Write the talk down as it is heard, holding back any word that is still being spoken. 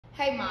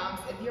Hey moms,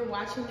 if you're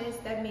watching this,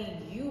 that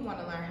means you want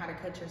to learn how to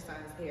cut your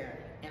son's hair,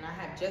 and I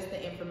have just the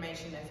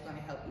information that's going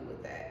to help you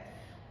with that.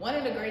 One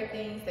of the great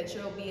things that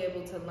you'll be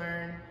able to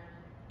learn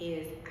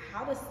is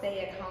how to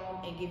stay at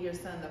home and give your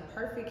son the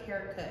perfect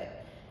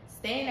haircut.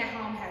 Staying at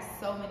home has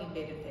so many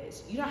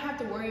benefits. You don't have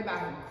to worry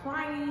about him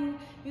crying.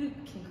 You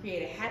can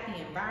create a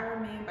happy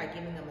environment by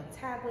giving them a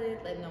tablet,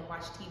 letting them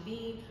watch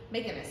TV,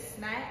 making a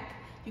snack.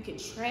 You can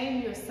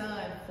train your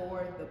son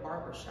for the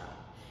barbershop.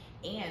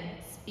 And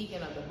speaking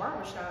of the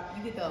barbershop,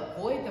 you get to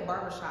avoid the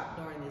barbershop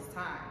during this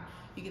time.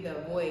 You get to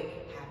avoid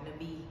having to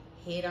be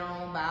hit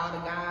on by all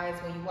the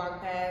guys when you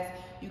walk past.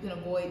 You can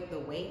avoid the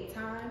wait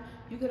time.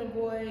 You can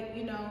avoid,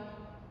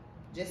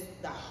 just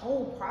the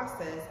whole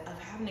process of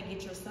having to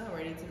get your son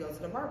ready to go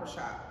to the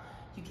barbershop.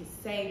 You can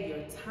save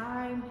your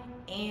time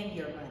and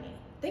your money.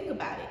 Think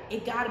about it.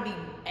 It gotta be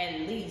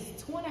at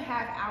least 2.5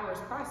 hours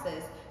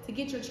process to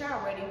get your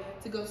child ready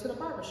to go to the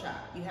barbershop.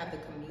 You have the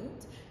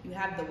commute, you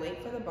have the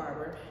wait for the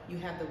barber, you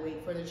have the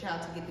wait for the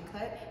child to get the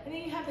cut, and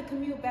then you have the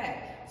commute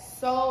back.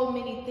 So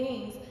many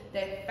things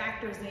that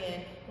factors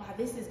in why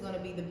this is gonna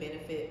be the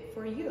benefit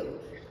for you.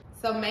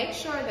 So make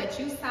sure that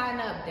you sign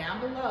up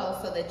down below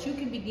so that you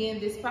can begin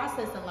this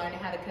process of learning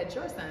how to cut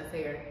your son's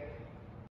hair.